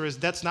obvious answer is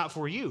that's not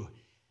for you.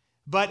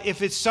 But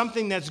if it's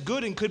something that's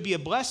good and could be a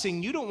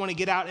blessing, you don't want to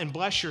get out and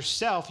bless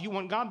yourself. You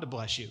want God to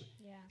bless you.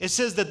 Yeah. It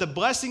says that the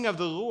blessing of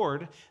the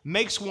Lord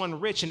makes one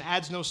rich and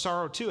adds no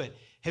sorrow to it.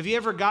 Have you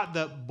ever got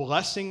the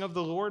blessing of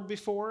the Lord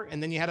before,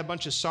 and then you had a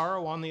bunch of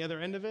sorrow on the other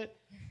end of it?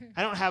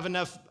 I don't have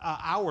enough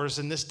hours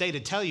in this day to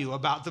tell you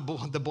about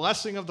the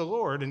blessing of the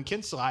Lord in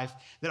Kent's life,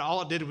 that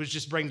all it did was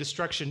just bring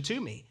destruction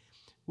to me.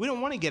 We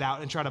don't want to get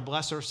out and try to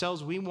bless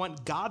ourselves. We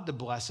want God to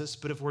bless us.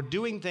 But if we're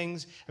doing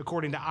things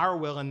according to our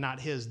will and not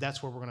his,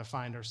 that's where we're going to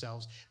find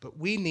ourselves. But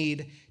we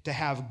need to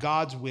have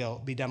God's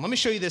will be done. Let me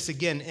show you this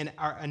again in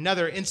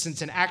another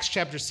instance in Acts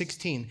chapter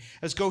 16.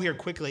 Let's go here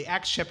quickly.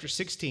 Acts chapter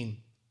 16.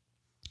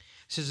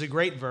 This is a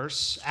great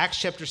verse. Acts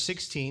chapter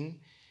 16.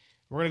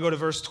 We're going to go to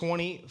verse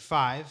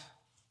 25.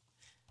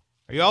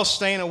 Are you all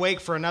staying awake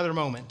for another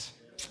moment?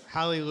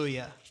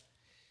 Hallelujah.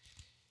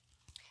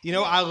 You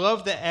know, I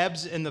love the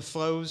ebbs and the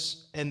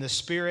flows and the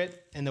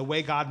Spirit and the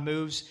way God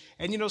moves.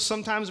 And, you know,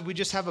 sometimes we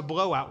just have a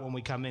blowout when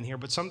we come in here,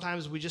 but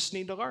sometimes we just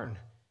need to learn.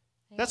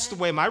 That's the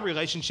way my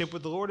relationship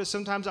with the Lord is.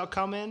 Sometimes I'll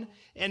come in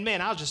and, man,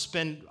 I'll just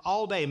spend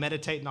all day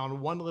meditating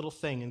on one little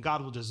thing, and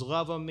God will just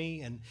love on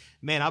me. And,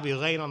 man, I'll be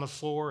laying on the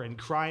floor and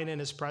crying in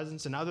his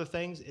presence, and other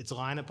things. It's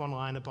line upon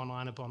line upon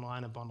line upon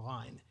line upon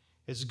line.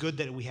 It's good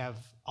that we have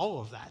all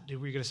of that.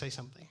 Were you going to say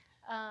something?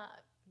 No.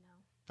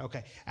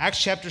 Okay.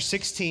 Acts chapter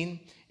 16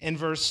 and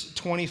verse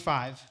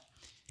 25.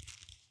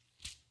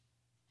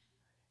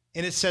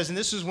 And it says, and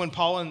this is when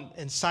Paul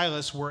and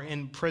Silas were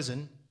in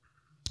prison.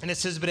 And it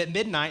says, but at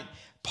midnight,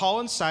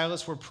 Paul and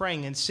Silas were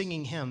praying and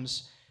singing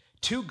hymns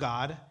to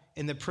God,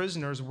 and the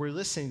prisoners were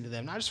listening to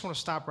them. And I just want to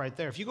stop right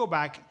there. If you go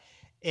back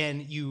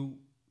and you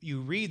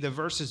read the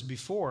verses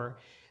before,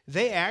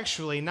 they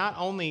actually, not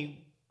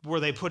only were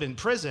they put in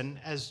prison,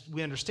 as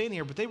we understand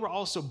here, but they were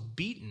also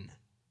beaten.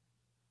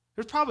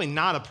 There's probably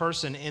not a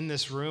person in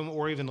this room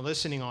or even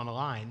listening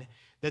online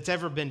that's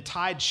ever been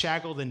tied,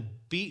 shackled, and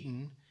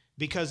beaten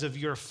because of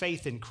your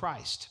faith in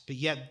Christ. But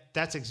yet,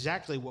 that's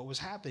exactly what was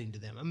happening to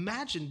them.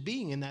 Imagine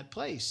being in that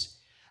place.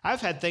 I've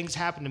had things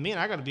happen to me, and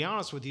I got to be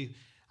honest with you,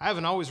 I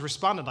haven't always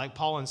responded like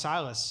Paul and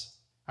Silas.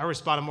 I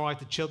responded more like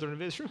the children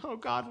of Israel. Oh,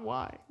 God,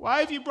 why? Why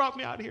have you brought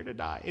me out here to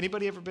die?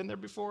 Anybody ever been there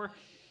before?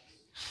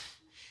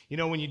 You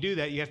know, when you do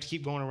that, you have to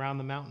keep going around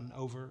the mountain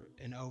over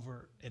and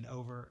over and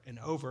over and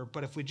over.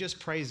 But if we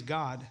just praise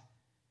God,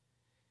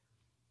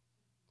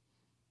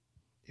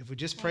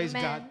 praise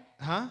God,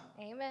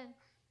 Amen.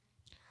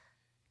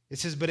 It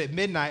says, but at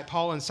midnight,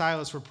 Paul and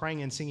Silas were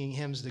praying and singing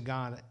hymns to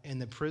God,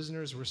 and the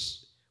prisoners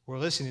were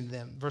listening to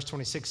them. Verse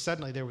 26,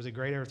 suddenly there was a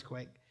great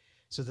earthquake,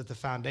 so that the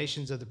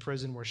foundations of the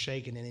prison were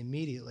shaken, and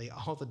immediately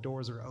all the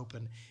doors were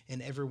open,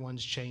 and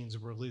everyone's chains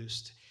were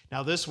loosed.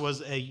 Now, this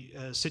was a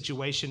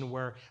situation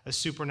where a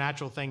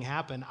supernatural thing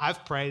happened.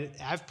 I've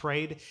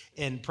prayed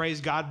and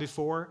praised God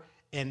before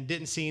and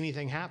didn't see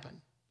anything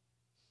happen.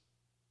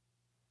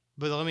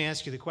 But let me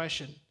ask you the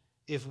question.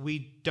 If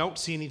we don't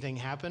see anything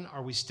happen,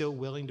 are we still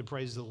willing to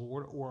praise the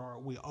Lord, or are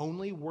we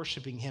only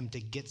worshiping him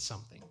to get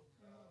something?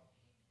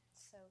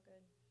 So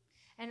good.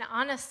 And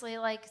honestly,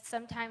 like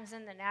sometimes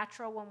in the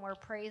natural, when we're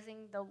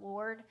praising the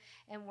Lord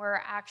and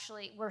we're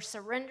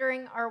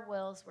surrendering our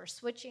wills, we're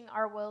switching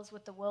our wills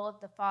with the will of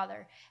the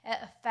Father, it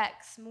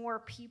affects more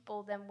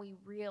people than we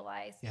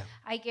realize. Yeah.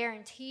 I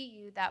guarantee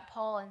you that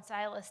Paul and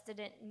Silas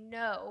didn't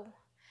know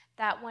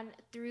that when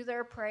through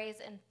their praise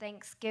and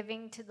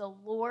thanksgiving to the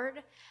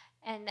Lord,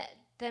 and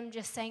them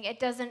just saying, it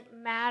doesn't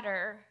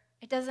matter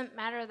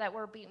that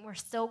we're beaten. We're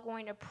still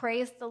going to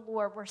praise the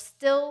Lord. We're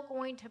still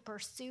going to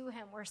pursue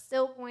him. We're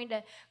still going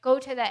to go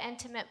to that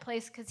intimate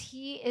place because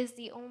he is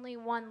the only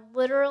one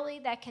literally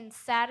that can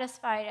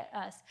satisfy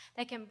us,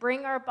 that can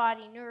bring our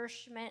body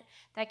nourishment,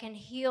 that can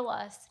heal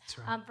us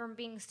from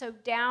being so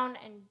down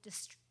and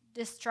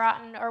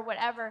distraught or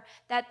whatever,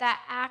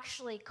 that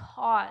actually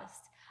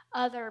caused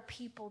other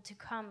people to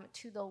come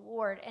to the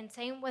Lord. And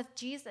same with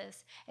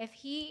Jesus. If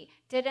he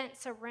didn't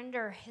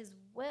surrender his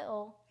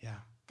will,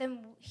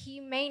 then he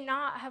may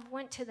not have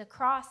went to the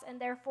cross, and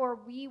therefore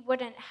we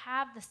wouldn't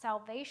have the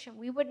salvation.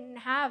 We wouldn't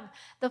have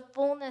the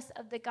fullness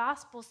of the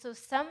gospel. So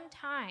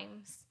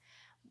sometimes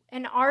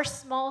in our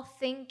small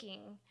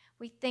thinking,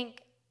 we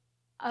think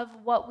of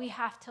what we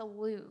have to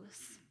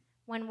lose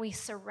when we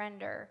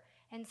surrender,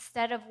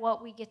 instead of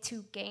what we get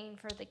to gain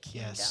for the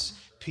kingdom. Yes.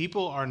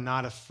 People are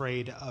not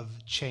afraid of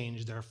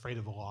change. They're afraid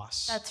of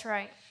loss. That's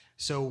right.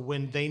 So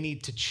when they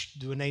need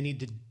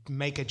to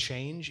make a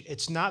change,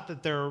 it's not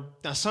that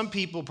now some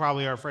people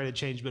probably are afraid of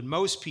change, but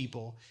most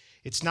people,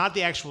 it's not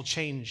the actual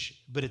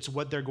change, but it's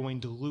what they're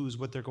going to lose,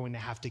 what they're going to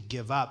have to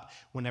give up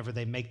whenever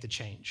they make the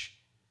change.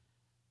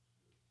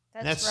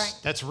 That's right.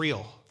 That's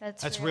real.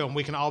 That's real. And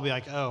we can all be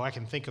like, oh, I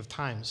can think of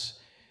times.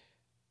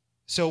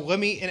 So let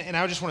me, and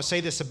I just want to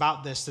say this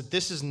about this, that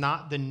this is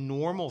not the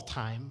normal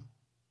time.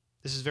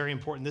 This is very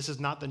important. This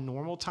is not the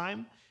normal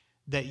time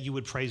that you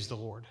would praise the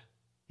Lord.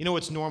 You know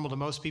what's normal to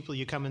most people?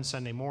 You come in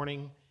Sunday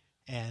morning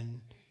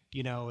and,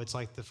 you know, it's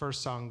like the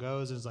first song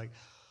goes and it's like,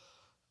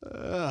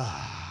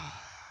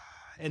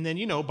 and then,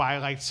 you know, by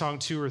like song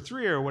 2 or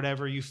 3 or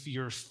whatever,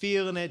 you're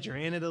feeling it, you're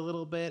in it a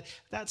little bit.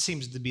 That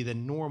seems to be the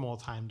normal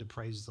time to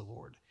praise the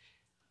Lord.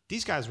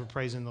 These guys were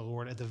praising the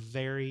Lord at the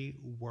very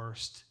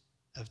worst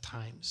of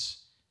times.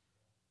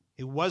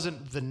 It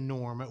wasn't the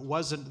norm. It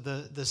wasn't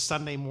the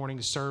Sunday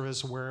morning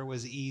service where it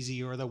was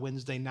easy, or the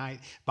Wednesday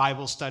night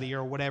Bible study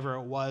or whatever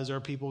it was,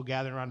 or people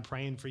gathering around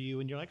praying for you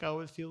and you're like,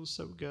 oh, it feels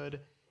so good.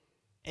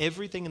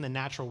 Everything in the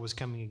natural was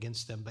coming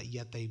against them, but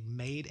yet they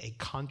made a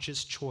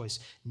conscious choice.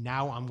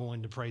 Now I'm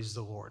going to praise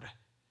the Lord.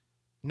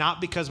 Not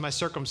because my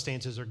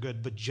circumstances are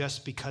good, but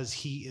just because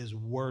he is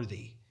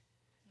worthy.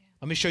 Yeah.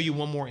 Let me show you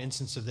one more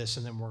instance of this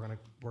and then we're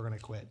gonna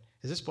quit.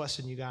 Is this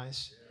blessing you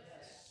guys?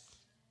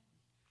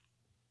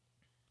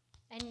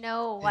 And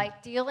no,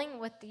 like dealing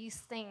with these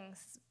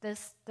things,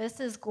 this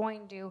is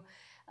going to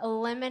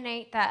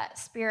eliminate that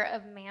spirit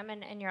of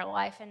mammon in your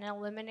life, and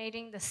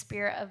eliminating the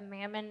spirit of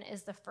mammon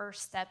is the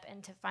first step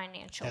into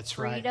financial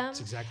freedom. Right. That's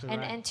exactly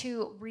and right.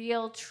 into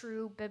real,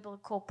 true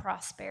biblical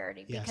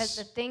prosperity. Because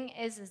the thing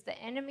is the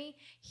enemy,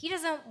 he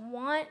doesn't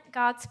want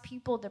God's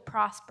people to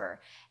prosper.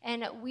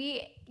 And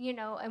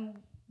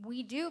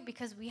we do,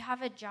 because we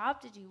have a job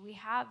to do. We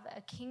have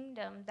a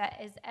kingdom that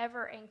is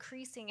ever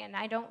increasing. And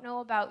I don't know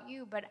about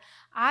you, but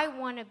I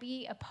want to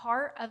be a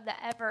part of the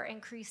ever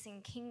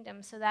increasing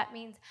kingdom. So that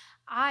means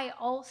I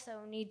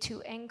also need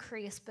to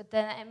increase. But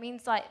then it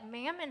means like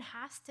mammon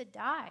has to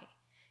die.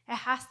 It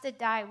has to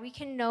die. We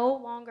can no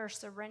longer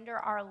surrender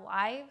our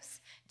lives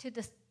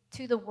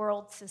to the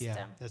world system.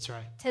 Yeah, that's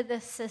right. To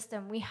this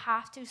system. We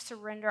have to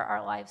surrender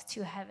our lives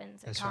to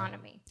heaven's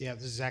economy. Right. Yeah,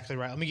 that's exactly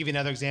right. Let me give you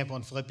another example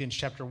in Philippians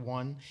chapter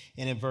 1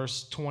 and in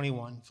verse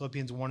 21.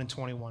 Philippians 1 and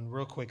 21,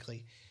 real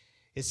quickly.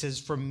 It says,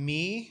 "For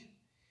me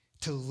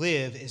to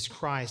live is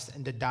Christ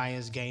and to die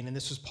is gain." And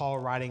this was Paul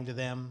writing to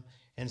them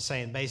and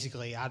saying,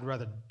 basically, I'd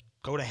rather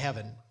go to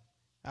heaven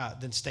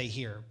than stay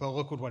here. But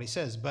look at what he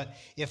says. "But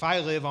if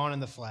I live on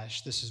in the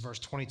flesh," this is verse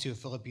 22 of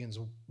Philippians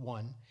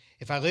 1,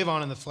 "if I live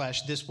on in the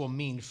flesh, this will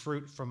mean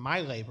fruit from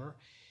my labor.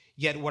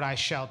 Yet what I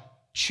shall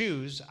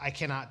choose, I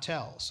cannot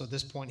tell." So at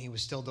this point, he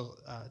was still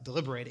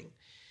deliberating.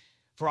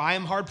 "For I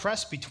am hard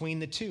pressed between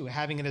the two,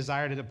 having a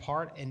desire to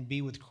depart and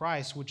be with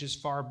Christ, which is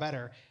far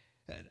better."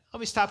 Let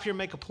me stop here and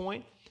make a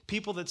point.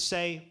 People that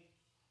say,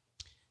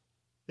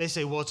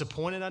 well, it's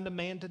appointed unto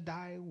man to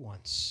die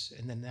once,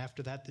 and then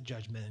after that, the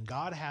judgment. And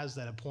God has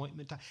that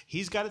appointment time.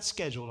 He's got it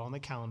scheduled on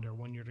the calendar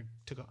when you're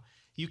to go.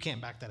 You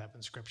can't back that up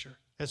in Scripture.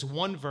 That's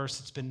one verse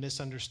that's been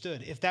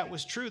misunderstood. If that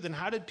was true, then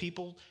how did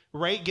people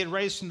get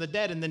raised from the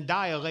dead and then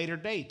die a later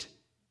date?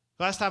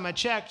 Last time I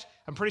checked,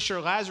 I'm pretty sure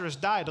Lazarus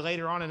died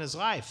later on in his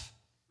life.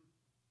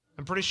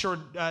 I'm pretty sure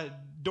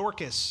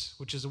Dorcas,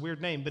 which is a weird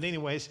name, but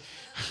anyways,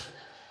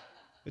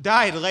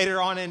 died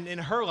later on in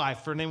her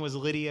life. Her name was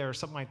Lydia or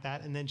something like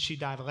that, and then she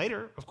died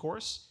later, of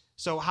course.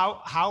 So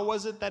how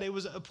was it that it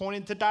was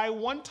appointed to die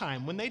one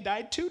time when they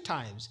died 2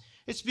 times?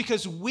 It's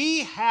because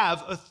we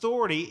have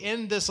authority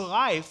in this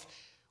life,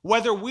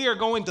 whether we are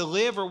going to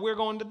live or we're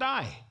going to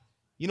die.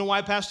 You know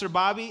why Pastor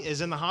Bobby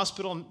is in the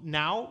hospital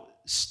now,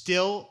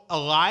 still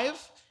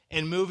alive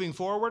and moving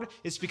forward?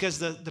 It's because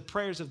the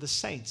prayers of the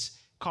saints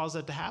cause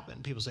that to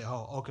happen. People say,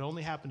 oh, it can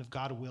only happen if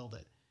God willed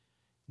it.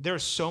 There are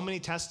so many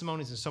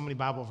testimonies and so many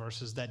Bible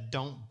verses that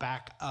don't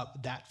back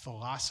up that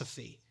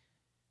philosophy.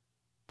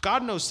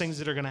 God knows things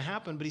that are going to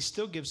happen, but he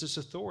still gives us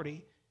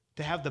authority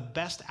to have the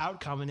best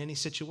outcome in any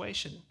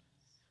situation.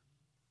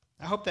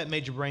 I hope that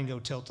made your brain go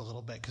tilt a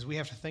little bit, because we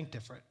have to think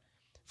different.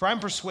 "For I'm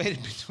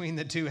persuaded between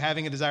the two,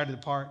 having a desire to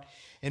depart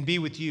and be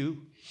with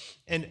you,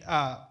 and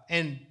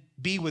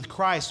be with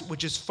Christ,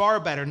 which is far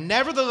better.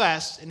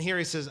 Nevertheless," and here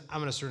he says, I'm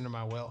going to surrender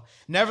my will.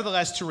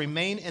 "Nevertheless, to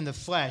remain in the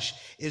flesh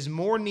is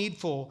more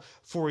needful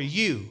for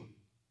you."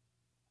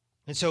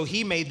 And so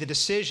he made the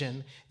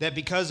decision that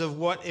because of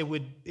what it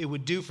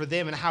would do for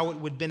them and how it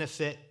would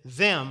benefit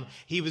them,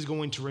 he was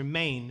going to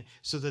remain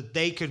so that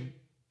they could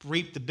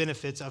reap the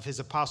benefits of his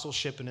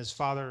apostleship and his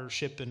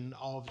fathership and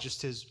all of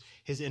just his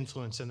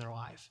influence in their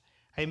life.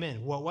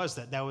 Amen. What was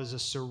that? That was a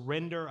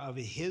surrender of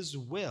his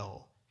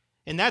will.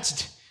 And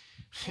that's...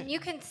 And you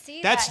can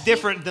see that's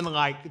different than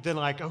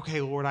like, okay,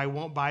 Lord, I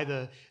won't buy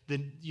the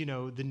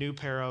new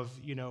pair of,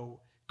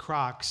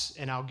 Crocs,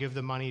 and I'll give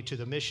the money to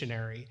the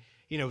missionary.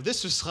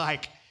 This was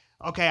like,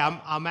 okay,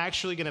 I'm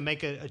actually going to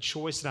make a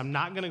choice that I'm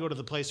not going to go to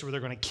the place where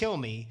they're going to kill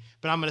me,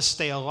 but I'm going to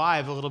stay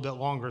alive a little bit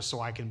longer so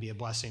I can be a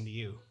blessing to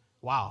you.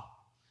 Wow.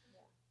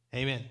 Yeah.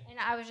 Amen. And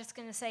I was just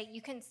going to say,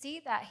 you can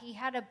see that he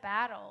had a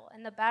battle,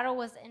 and the battle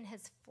was in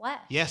his flesh.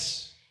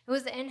 Yes. It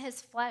was in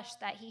his flesh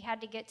that he had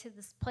to get to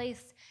this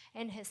place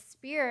in his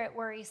spirit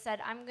where he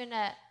said, I'm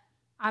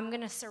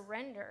gonna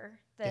surrender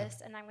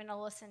this, and I'm gonna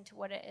listen to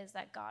what it is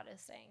that God is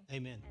saying.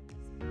 Amen.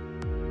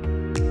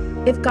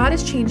 If God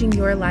is changing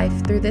your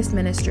life through this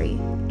ministry,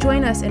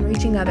 join us in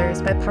reaching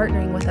others by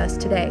partnering with us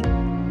today.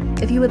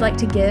 If you would like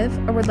to give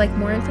or would like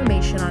more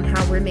information on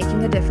how we're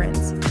making a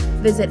difference,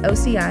 visit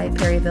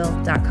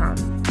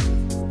OCIPerryville.com.